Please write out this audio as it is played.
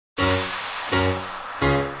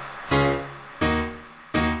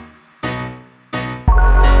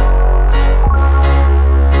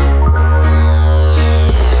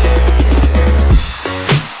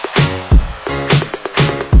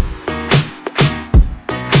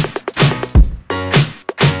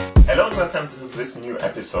welcome to this new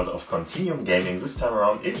episode of Continuum Gaming, this time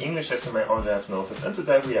around in English as you may already have noticed, and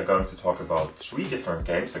today we are going to talk about 3 different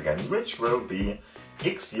games again, which will be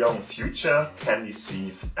X-Jong Future, Candy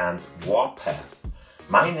Thieve and Warpath.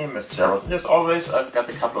 My name is Gerald, and as always I've got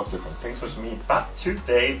a couple of different things with me, but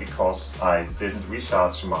today, because I didn't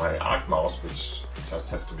recharge my Arc mouse, which just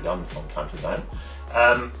has to be done from time to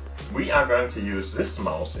time, we are going to use this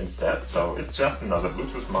mouse instead. So it's just another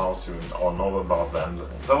Bluetooth mouse, you all know about them.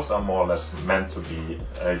 Those are more or less meant to be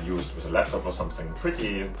used with a laptop or something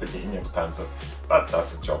pretty inexpensive, but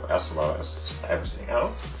does the job as well as everything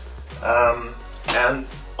else. And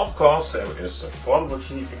of course there is a foldable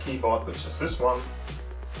keyboard, which is this one,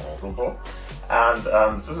 Foldable. And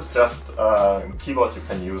this is just a keyboard you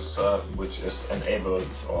can use which is enabled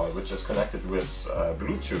or which is connected with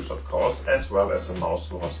Bluetooth, of course, as well as the mouse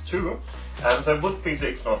was too. And there would be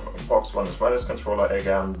the Xbox One as well as controller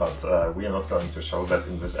again, but we are not going to show that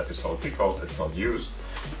in this episode because it's not used.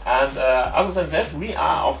 And other than that, we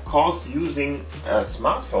are of course using a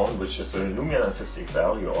smartphone, which is a Lumia 950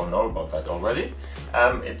 XL. You all know about that already.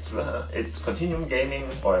 It's Continuum gaming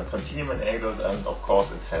or Continuum enabled, and of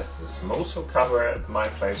course it has this Mozo cover at my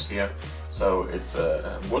place here. So it's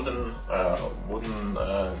a wooden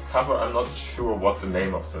cover. I'm not sure what the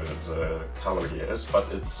name of the color here is, but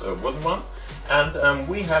it's a wooden one. And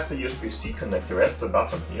we have the USB-C connector at the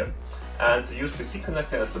bottom here. And the USB-C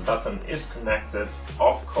connector at the bottom is connected,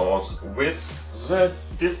 of course, with the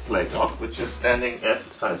display dock, which is standing at the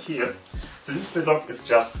side here. The display dock is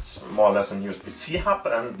just more or less a USB-C hub,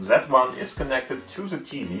 and that one is connected to the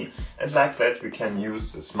TV. And like that, we can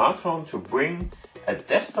use the smartphone to bring a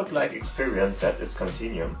desktop-like experience, that is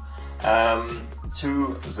Continuum,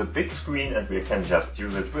 to the big screen, and we can just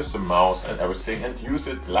use it with the mouse and everything and use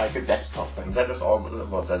it like a desktop. And that is all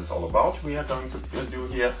what that is all about we are going to do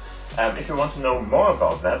here. If you want to know more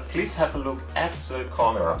about that, please have a look at the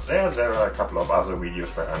corner up there. There are a couple of other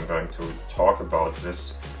videos where I'm going to talk about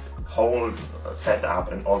this whole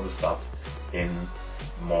setup and all the stuff in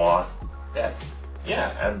more depth.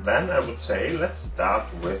 Yeah, and then I would say let's start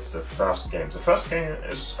with the first game. The first game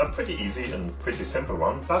is a pretty easy and pretty simple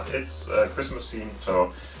one, but it's Christmas themed,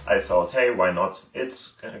 so I thought, hey, why not?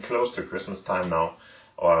 It's close to Christmas time now,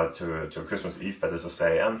 or to Christmas Eve, better to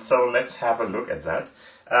say, and so let's have a look at that.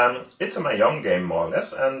 It's a Mahjong game, more or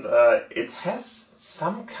less, and it has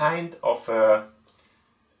some kind of a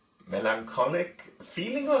melancholic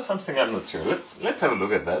feeling or something, I'm not sure. Let's have a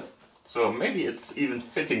look at that. So maybe it's even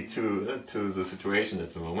fitting to the situation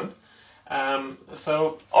at the moment.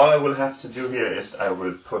 So all I will have to do here is I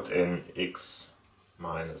will put in X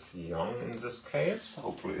minus Jong in this case.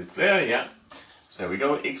 Hopefully it's there, yeah. So there we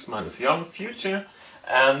go, X minus Jong, future.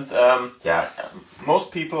 And yeah,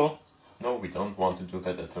 most people, no, we don't want to do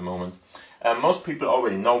that at the moment. Most people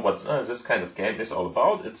already know what this kind of game is all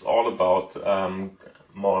about. It's all about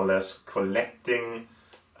more or less collecting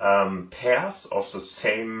pairs of the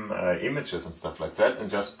same images and stuff like that, and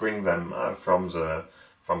just bring them from the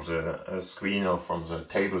screen or from the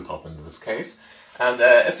tabletop in this case. And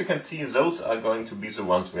as you can see, those are going to be the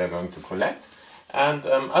ones we are going to collect. And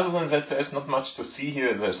other than that, there is not much to see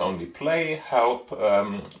here. There's only play, help,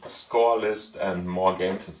 score list, and more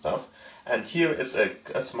games and stuff. And here is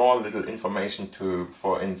a small little information to,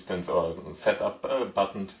 for instance, or setup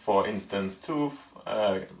button, for instance, to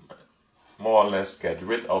more or less get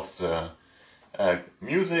rid of the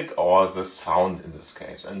music or the sound in this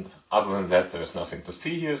case. And other than that, there is nothing to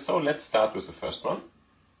see here. So let's start with the first one.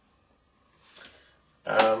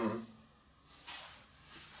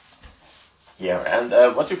 Yeah,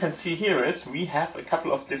 and what you can see here is we have a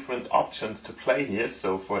couple of different options to play here.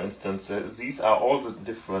 So for instance, these are all the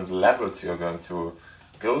different levels you're going to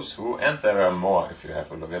go through, and there are more if you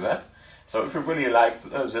have a look at that. So if you really like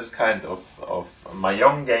this kind of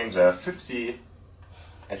Mahjong games, there are 50,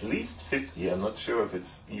 at least 50, I'm not sure if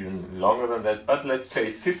it's even longer than that, but let's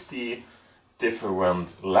say 50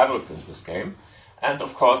 different levels in this game. And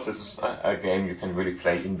of course, this is a game you can really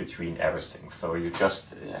play in between everything. So you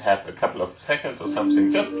just have a couple of seconds or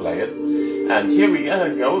something, just play it. And here we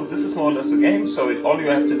go, this is more or less the game. So all you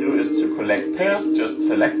have to do is to collect pairs, just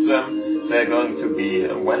select them. They're going to be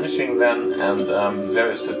vanishing then, and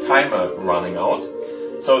there is a timer running out.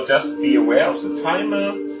 So just be aware of the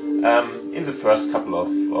timer. In the first couple of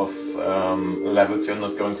levels, you're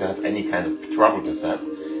not going to have any kind of trouble with that.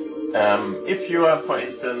 If you are, for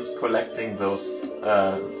instance, collecting those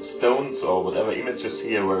stones or whatever images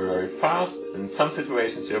here very fast, in some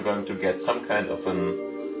situations you're going to get some kind of an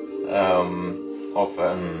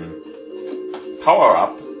power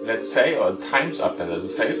up, let's say, or times up, better to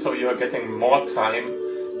say. So you are getting more time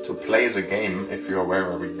to play the game if you are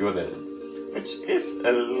very good at it. which is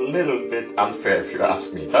a little bit unfair if you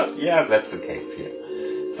ask me, but yeah, that's the case here.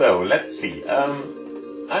 So let's see,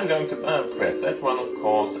 I'm going to press that one, of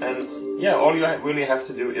course, and yeah, all you really have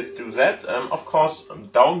to do is do that. Of course,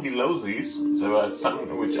 down below these, there are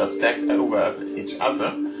some which are stacked over each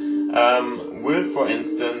other, will, for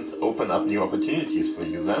instance, open up new opportunities for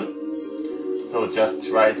you then. So just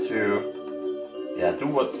try to do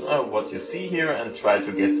what you see here and try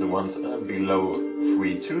to get the ones below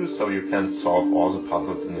 3 too, so you can solve all the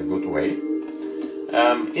puzzles in a good way.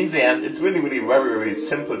 In the end, it's really very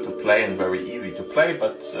simple to play and very easy to play,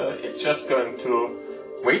 but it's just going to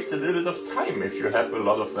waste a little bit of time if you have a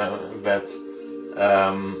lot of that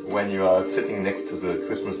when you are sitting next to the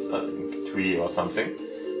Christmas tree or something.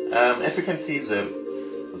 As you can see,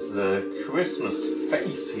 the Christmas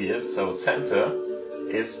face here, so Santa,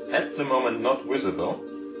 is at the moment not visible.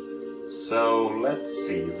 So let's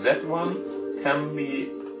see, that one can be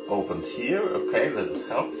opened here. Okay, that is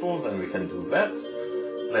helpful, then we can do that.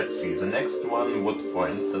 Let's see, the next one would, for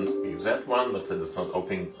instance, be that one, but that is not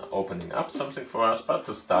opening up something for us, but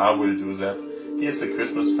the star will do that. Here's the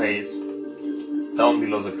Christmas face. Down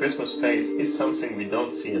below the Christmas face is something we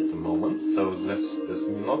don't see at the moment, so this is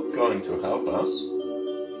not going to help us.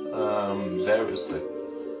 There is a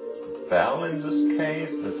bell in this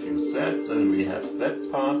case, let's use that, then we have that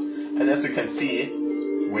part, and as you can see,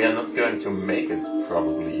 we are not going to make it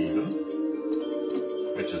probably even,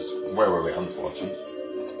 which is very unfortunate.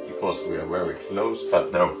 Of course, we are very close,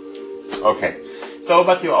 but no. Okay, so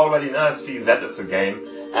but you already now see that it's a game,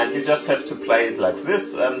 and you just have to play it like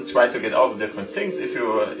this and try to get all the different things. If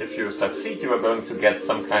you succeed, you are going to get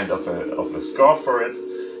some kind of a score for it,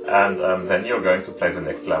 and then you're going to play the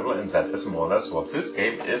next level, and that is more or less what this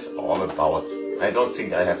game is all about. I don't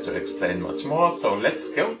think I have to explain much more, so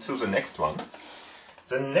let's go to the next one.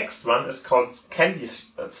 The next one is called Candy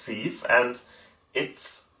Thieve, and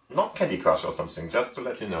it's not Candy Crush or something, just to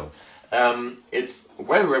let you know. It's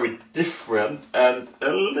very different and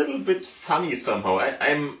a little bit funny somehow.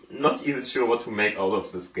 I'm not even sure what to make out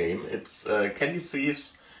of this game. It's Candy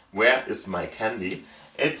Thieves, Where is My Candy?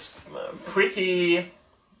 It's pretty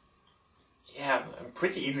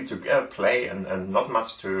easy to play and not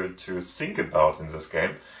much to think about in this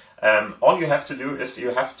game. All you have to do is you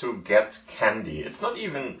have to get candy. It's not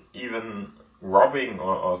even robbing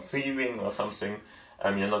or thieving or something.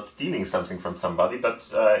 You're not stealing something from somebody, but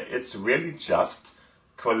it's really just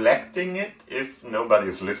collecting it if nobody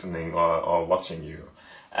is listening or watching you.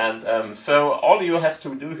 And so all you have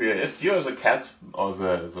to do here is, you're the cat or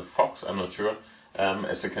the fox, I'm not sure,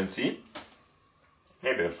 as you can see.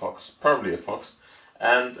 Maybe a fox, probably a fox.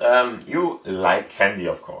 And you like candy,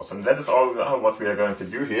 of course, and that is all what we are going to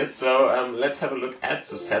do here. So let's have a look at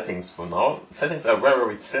the settings for now. Settings are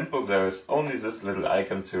very simple. There is only this little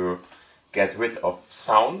icon to get rid of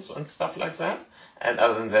sounds and stuff like that. And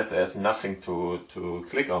other than that, there's nothing to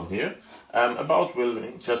click on here. About will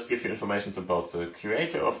just give you information about the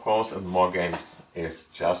creator, of course, and more games is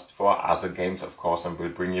just for other games, of course, and will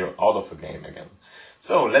bring you out of the game again.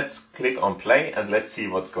 So let's click on play and let's see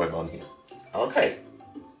what's going on here. Okay,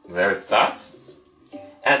 there it starts.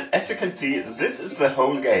 And as you can see, this is the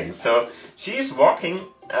whole game. So she is walking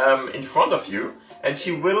in front of you, and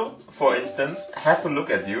she will, for instance, have a look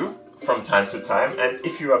at you from time to time, and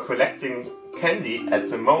if you are collecting candy at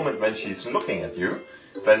the moment when she's looking at you,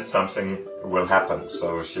 then something will happen.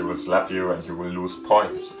 So she will slap you and you will lose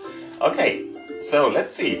points. Okay, so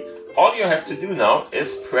let's see. All you have to do now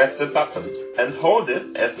is press the button and hold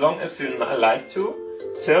it as long as you like to,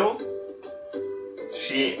 till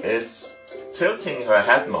she is tilting her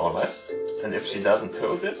head more or less. And if she doesn't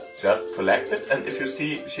tilt it, just collect it. And if you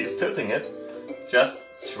see she's tilting it, just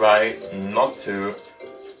try not to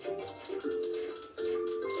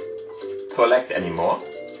collect anymore.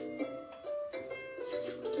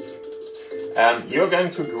 You're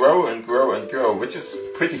going to grow and grow and grow, which is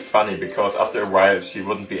pretty funny because after a while she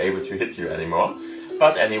wouldn't be able to hit you anymore.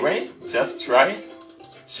 But anyway, just try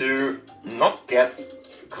to not get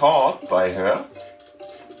caught by her.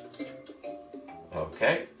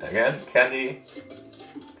 Okay, again, candy,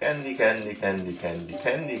 candy, candy, candy, candy,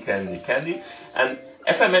 candy, candy, candy. And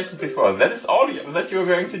as I mentioned before, that is all that you're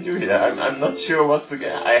going to do here. I'm not sure what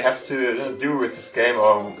I have to do with this game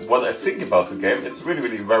or what I think about the game. It's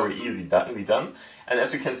really very easily done. And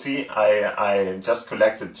as you can see, I just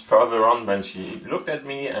collected further on when she looked at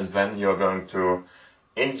me, and then you're going to,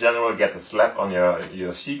 in general, get a slap on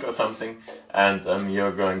your cheek or something, and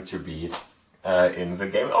you're going to be in the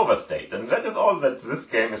game over state. And that is all that this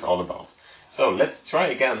game is all about. So let's try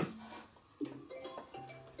again.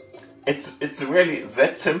 It's really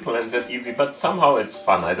that simple and that easy, but somehow it's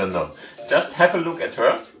fun, I don't know. Just have a look at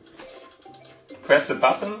her, press a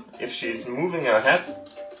button if she's moving her head,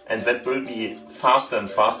 and that will be faster and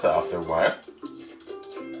faster after a while.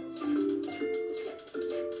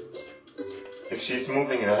 If she's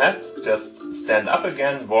moving her head, just stand up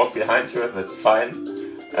again, walk behind her, that's fine.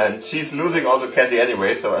 And she's losing all the candy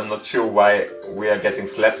anyway, so I'm not sure why we are getting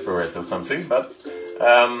slapped for it or something, but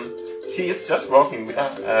she is just walking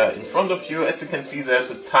in front of you. As you can see, there's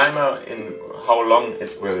a timer in how long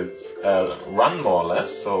it will run, more or less,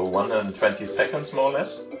 so 120 seconds more or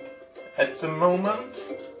less at the moment.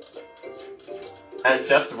 And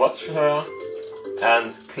just watch her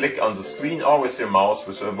and click on the screen, or with your mouse,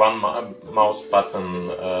 with a one mouse button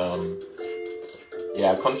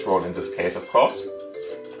control in this case, of course.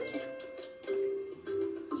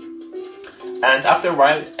 And after a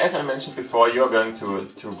while, as I mentioned before, you're going to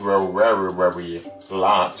grow very, very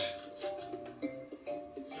large.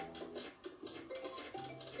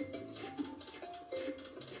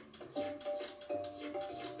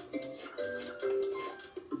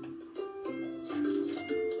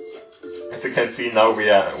 As you can see now,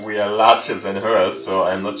 we are larger than her, so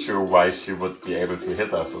I'm not sure why she would be able to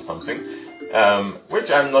hit us or something.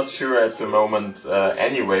 Which I'm not sure at the moment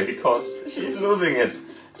anyway, because she's losing it.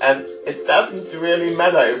 And it doesn't really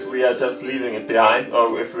matter if we are just leaving it behind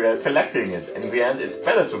or if we are collecting it. In the end, it's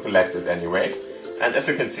better to collect it anyway. And as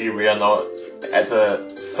you can see, we are now at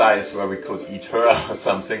a size where we could eat her or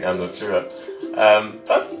something, I'm not sure.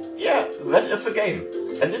 But yeah, that is the game.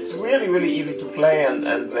 And it's really, really easy to play, and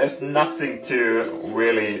there's nothing to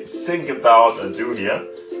really think about or do here.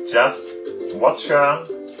 Just watch her,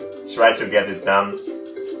 try to get it done,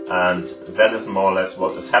 and that is more or less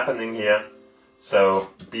what is happening here. So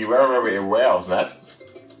be very, very aware of that.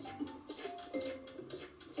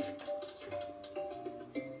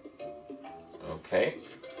 Okay.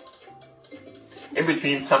 In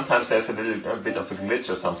between, sometimes there's a bit of a glitch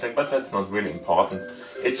or something, but that's not really important.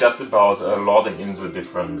 It's just about loading in the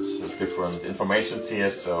different informations here.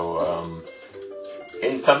 So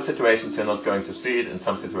in some situations you're not going to see it, in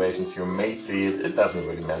some situations you may see it. It doesn't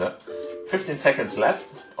really matter. 15 seconds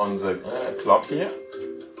left on the clock here.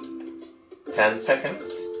 10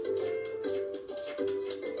 seconds.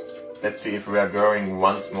 Let's see if we are going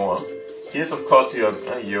once more. Here's of course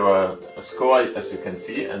your score, as you can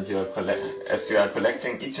see, and as you are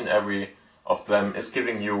collecting each and every of them is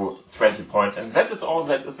giving you 20 points, and that is all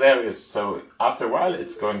that is there. So after a while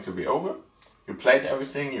it's going to be over. You played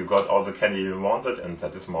everything, you got all the candy you wanted, and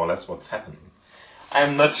that is more or less what's happening.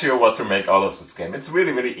 I'm not sure what to make out of this game. It's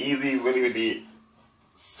really, really easy, really, really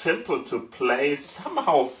simple to play,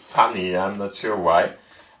 somehow funny, I'm not sure why.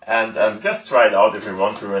 And just try it out if you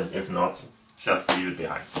want to, and if not, just leave it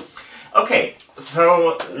behind. Okay,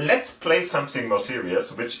 so let's play something more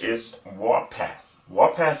serious, which is Warpath.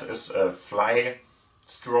 Warpath is a fly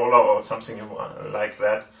scroller or something like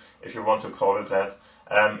that, if you want to call it that.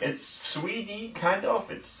 It's 3D kind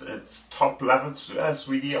of, it's top level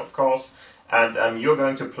 3D of course. And you're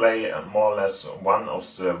going to play more or less one of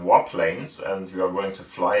the warplanes, and you are going to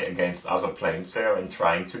fly against other planes there and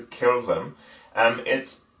trying to kill them.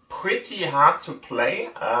 It's pretty hard to play.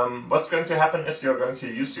 What's going to happen is you're going to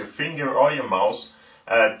use your finger or your mouse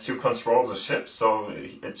to control the ship, so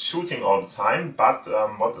it's shooting all the time, but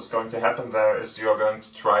what is going to happen there is you're going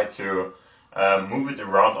to try to move it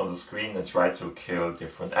around on the screen and try to kill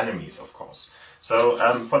different enemies, of course. So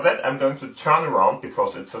for that I'm going to turn around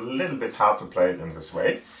because it's a little bit hard to play it in this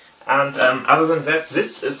way. And other than that,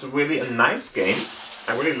 this is really a nice game.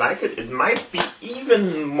 I really like it. It might be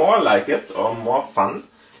even more like it or more fun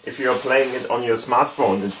if you're playing it on your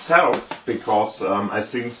smartphone itself, because I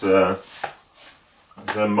think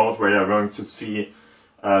the mode where you're going to see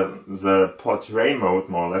the portrait mode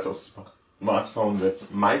more or less of smartphone,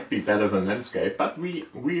 that might be better than landscape, but we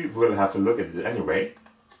will have a look at it anyway.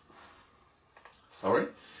 Sorry.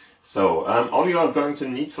 So all you are going to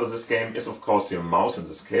need for this game is of course your mouse in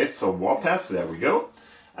this case. So Warpath, there we go.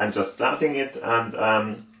 I'm just starting it,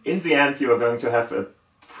 and in the end you are going to have a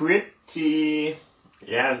pretty,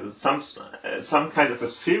 some kind of a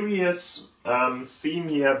serious theme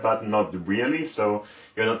here, but not really. So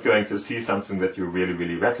you're not going to see something that you really,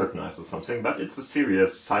 really recognize or something, but it's a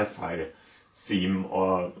serious sci-fi theme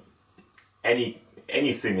or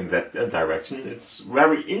anything in that direction. It's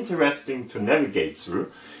very interesting to navigate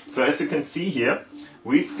through. So as you can see here,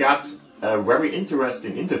 we've got a very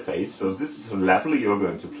interesting interface. So this is a level you're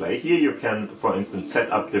going to play. Here you can, for instance,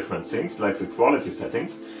 set up different things like the quality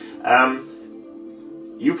settings.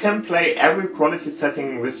 you can play every quality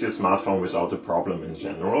setting with your smartphone without a problem in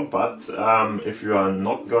general, but if you are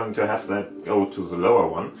not going to have that, go to the lower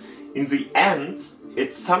one. In the end,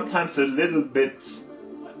 it's sometimes a little bit...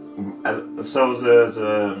 so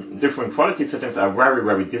the different quality settings are very,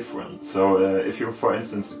 very different. So if you, for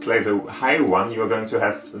instance, play the high one, you're going to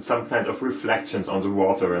have some kind of reflections on the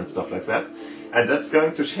water and stuff like that. And that's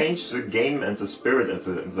going to change the game and the spirit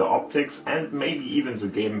and the optics and maybe even the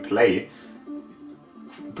gameplay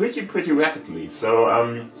pretty rapidly. So,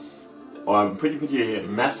 or pretty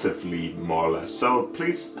massively, more or less. So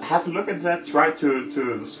please have a look at that, try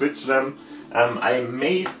to switch them. I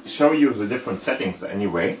may show you the different settings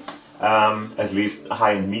anyway, at least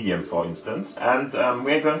high and medium for instance, and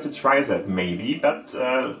we're going to try that maybe, but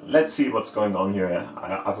let's see what's going on here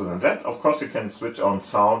other than that. Of course you can switch on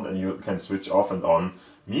sound and you can switch off and on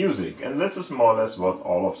music, and this is more or less what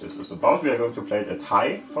all of this is about. We are going to play it at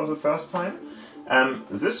high for the first time.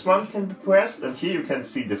 This one can be pressed, and here you can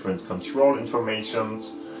see different control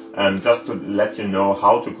informations, just to let you know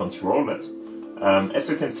how to control it. As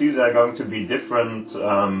you can see, there are going to be different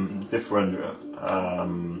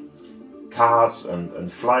cars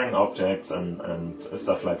and flying objects and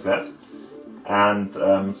stuff like that. And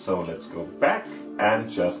so let's go back and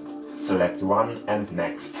just select one and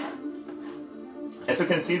next. As you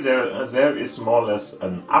can see, there is more or less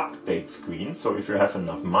an update screen. So if you have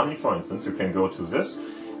enough money, for instance, you can go to this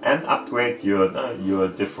and upgrade your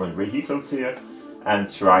different vehicles here and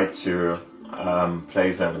try to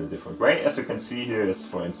play them in a different way. As you can see, here is,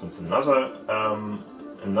 for instance, another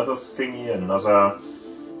thingy, another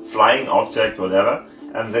flying object, whatever,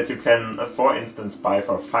 and that you can, for instance, buy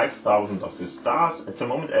for 5,000 of these stars. At the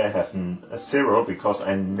moment I have a 0 because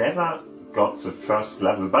I never got the first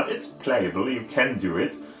level, but it's playable, you can do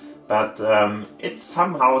it, but it's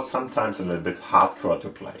somehow sometimes a little bit hardcore to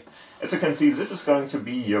play. As you can see, this is going to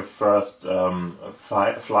be your first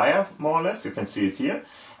flyer, more or less. You can see it here.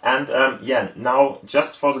 And yeah, now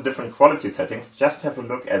just for the different quality settings, just have a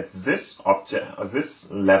look at this object, this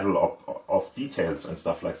level of details and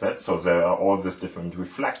stuff like that. So there are all these different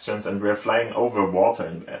reflections, and we're flying over water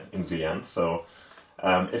in the end. So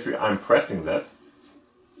if I'm pressing that,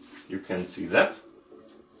 you can see that.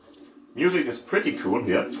 Music is pretty cool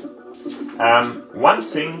here. One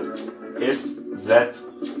thing is that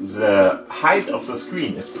the height of the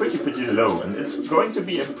screen is pretty low, and it's going to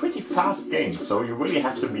be a pretty fast game, so you really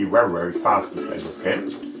have to be very fast to play this game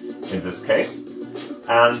in this case.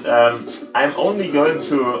 And I'm only going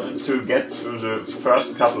to get through the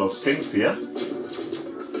first couple of things here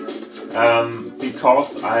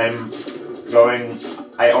because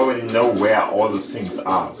I already know where all the things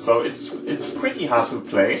are, so it's pretty hard to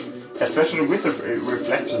play, especially with the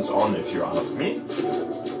reflections on, if you ask me.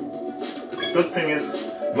 Good thing is,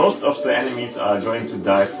 most of the enemies are going to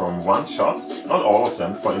die from one shot. Not all of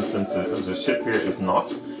them. For instance, the ship here is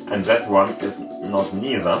not, and that one is not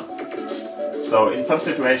neither. So in some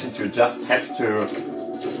situations you just have to,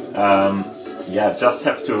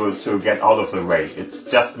 to get out of the way. It's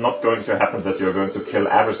just not going to happen that you're going to kill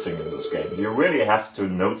everything in this game. You really have to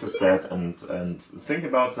notice that and think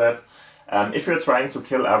about that. If you're trying to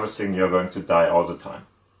kill everything, you're going to die all the time.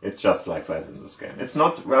 It's just like that in this game. It's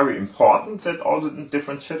not very important that all the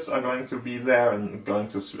different ships are going to be there and going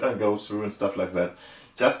to go through and stuff like that.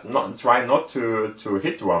 Just try not to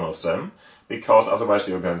hit one of them, because otherwise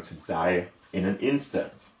you're going to die in an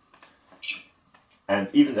instant. And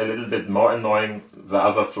even a little bit more annoying, the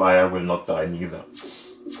other flyer will not die neither.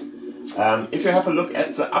 If you have a look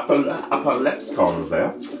at the upper left corner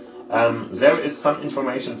there, there is some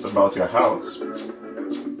information about your health.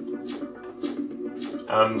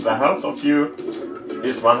 The health of you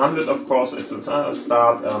is 100, of course, it's a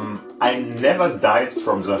start. I never died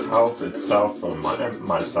from the health itself from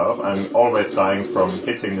myself. I'm always dying from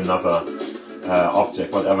hitting another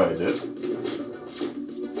object, whatever it is.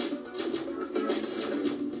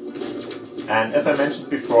 And as I mentioned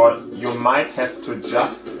before, you might have to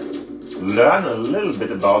just learn a little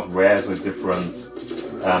bit about where the different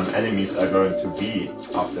enemies are going to be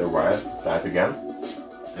after a while. That again.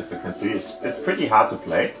 As you can see, it's pretty hard to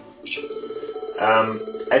play.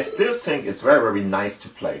 I still think it's very nice to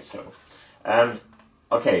play, so.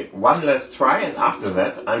 Okay, one last try, and after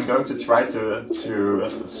that I'm going to try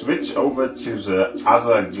to switch over to the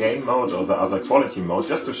other game mode or the other quality mode,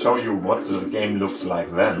 just to show you what the game looks like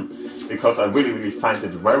then. Because I really find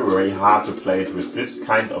it very hard to play it with this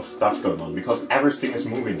kind of stuff going on, because everything is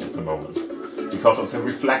moving at the moment. Because of the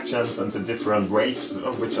reflections and the different waves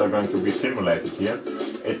which are going to be simulated here,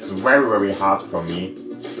 it's very hard for me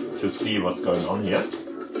to see what's going on here.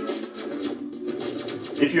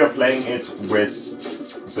 If you are playing it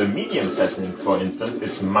with the medium setting, for instance,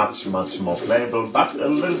 it's much more playable, but a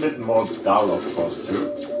little bit more dull, of course,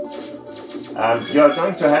 too. You're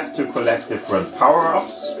going to have to collect different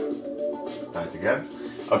power-ups. Right again.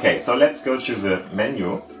 Okay, so let's go to the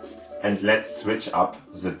menu and let's switch up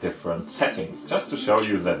the different settings, just to show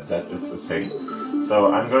you that that is a thing.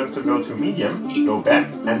 So I'm going to go to medium, go back,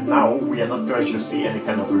 and now we are not going to see any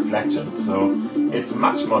kind of reflections. So it's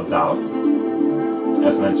much more dull,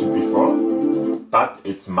 as mentioned before, but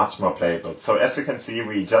it's much more playable. So as you can see,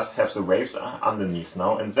 we just have the waves underneath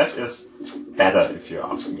now, and that is better if you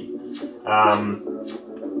ask me.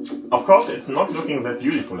 Of course, it's not looking that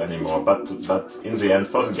beautiful anymore, but in the end,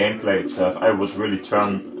 for the gameplay itself, I would really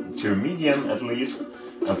turn to medium at least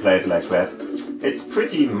and play it like that. It's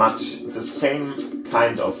pretty much the same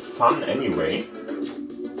kind of fun anyway,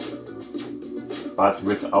 but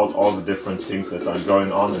without all the different things that are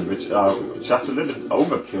going on and which are just a little bit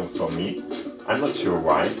overkill for me. I'm not sure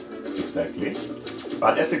why exactly.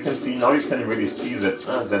 But as you can see, now you can really see that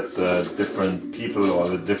different people or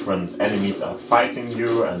the different enemies are fighting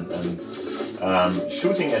you and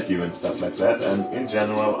shooting at you and stuff like that. And in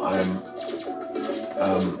general, I'm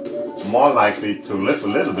more likely to live a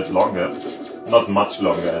little bit longer. Not much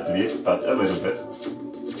longer at least, but a little bit.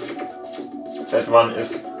 That one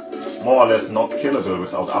is more or less not killable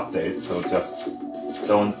without updates, so just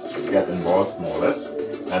don't get involved more or less.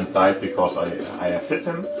 And died because I have hit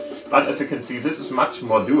him. But as you can see, this is much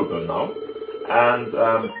more doable now. And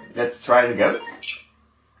let's try it again.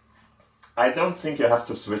 I don't think you have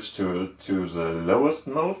to switch to the lowest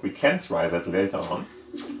mode. We can try that later on.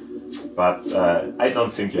 But I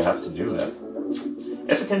don't think you have to do that.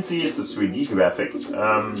 As you can see, it's a 3D graphic.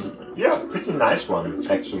 Yeah, pretty nice one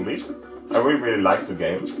actually. I really like the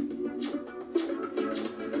game.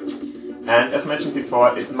 And as mentioned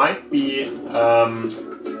before, it might be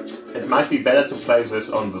better to play this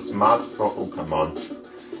on the smartphone. Oh, come on.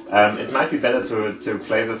 It might be better to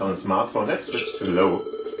play this on a smartphone. Let's switch to low,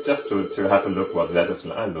 just to have a look what that is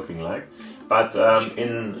looking like. But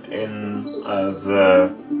in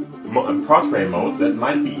the portrait mode, that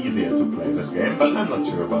might be easier to play this game, but I'm not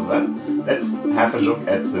sure about that. Let's have a look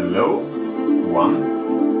at the low one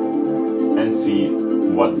and see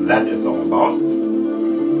what that is all about.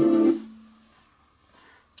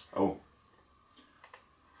 Oh.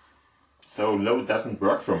 So low doesn't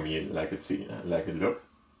work for me like it look.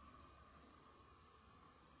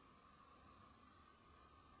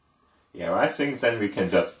 Yeah, I think then we can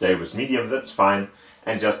just stay with medium, that's fine,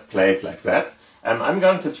 and just play it like that. I'm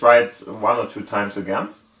going to try it 1 or 2 times again,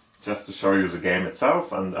 just to show you the game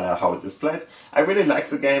itself and how it is played. I really like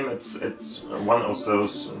the game. It's one of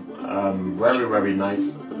those very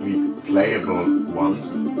nicely playable ones.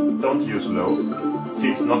 Don't use low.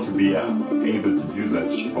 Seems not to be able to do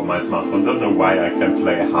that for my smartphone. Don't know why I can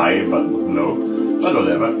play high but not low, but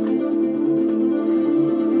whatever.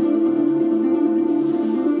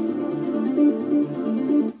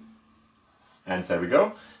 And there we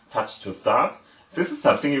go. Touch to start. This is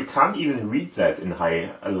something you can't even read that in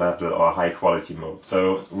high level or high quality mode.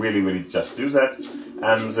 So really just do that.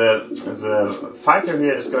 And the fighter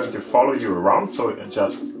here is going to follow you around. So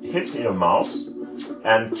just hit your mouse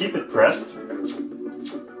and keep it pressed.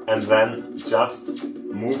 And then just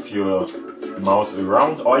move your mouse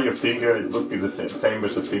around or your finger. It would be the same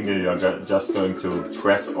with the finger. You're just going to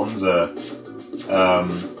press on the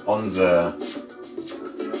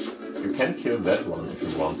you can kill that one if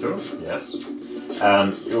you want to, yes.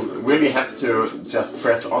 You really have to just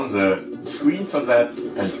press on the screen for that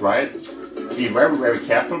and try it. Be very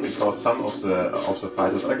careful because some of the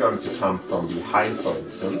fighters are going to come from behind, for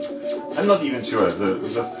instance. I'm not even sure.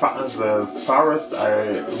 The farthest I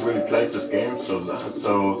really played this game, so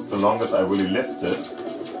the longest I really lived this,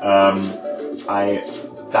 I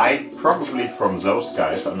died probably from those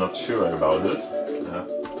guys. I'm not sure about it.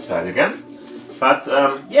 Try it again. But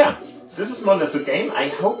yeah, this is more or less a game. I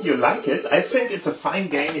hope you like it. I think it's a fine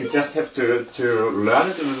game. You just have to learn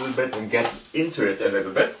it a little bit and get into it a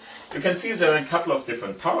little bit. You can see there are a couple of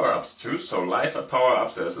different power-ups too. So life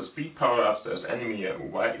power-ups, there's a speed power-ups, there's enemy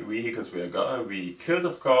vehicles we killed,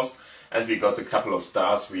 of course, and we got a couple of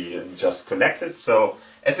stars we just collected. So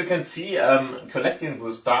as you can see, collecting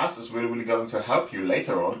the stars is really going to help you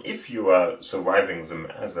later on if you are surviving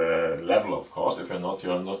the level, of course. If you're not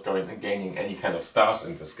gaining any kind of stars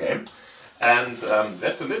in this game. And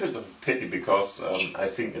that's a little bit of a pity because I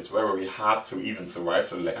think it's very hard to even survive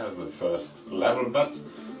the first level, but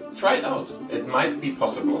try it out. It might be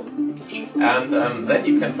possible. And then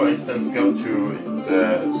you can, for instance, go to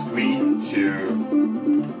the screen to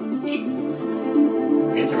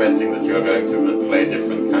interact interesting that you are going to play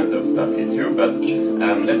different kind of stuff here too, but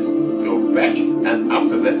let's go back, and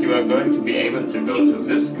after that you are going to be able to go to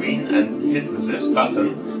this screen and hit this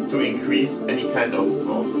button to increase any kind of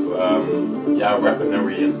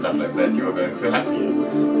weaponry and stuff like that you are going to have here.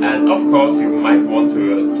 And of course you might want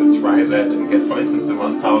to try that and get, for instance, the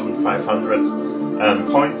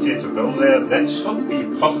 1500 points here to go there. That should be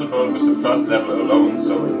possible with the first level alone,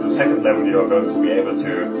 so in the second level you are going to be able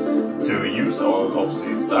to use all of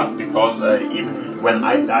this stuff, because even when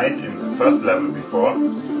I died in the first level before,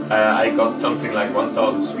 I got something like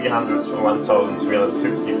 1300 or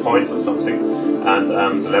 1350 points or something,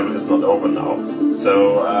 and the level is not over now.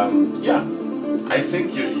 So yeah, I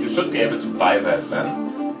think you should be able to buy that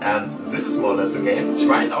then, and this is more or less the game.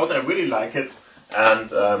 Try it out, I really like it,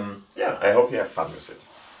 and yeah, I hope you have fun with it.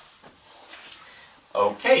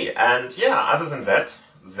 Okay, and yeah, other than that,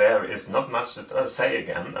 there is not much to say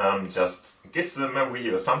again. Just give the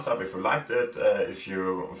video a thumbs up if you liked it. If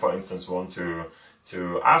you, for instance, want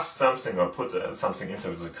to ask something or put something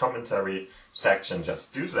into the commentary section,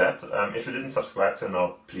 just do that. If you didn't subscribe till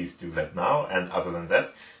now, please do that now. And other than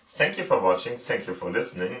that, thank you for watching, thank you for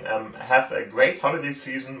listening. Have a great holiday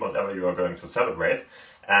season, whatever you are going to celebrate.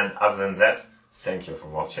 And other than that, thank you for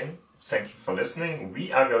watching, thank you for listening.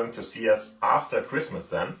 We are going to see us after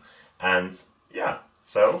Christmas then. And yeah,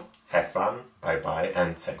 so have fun, bye bye,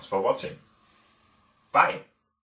 and thanks for watching. Bye!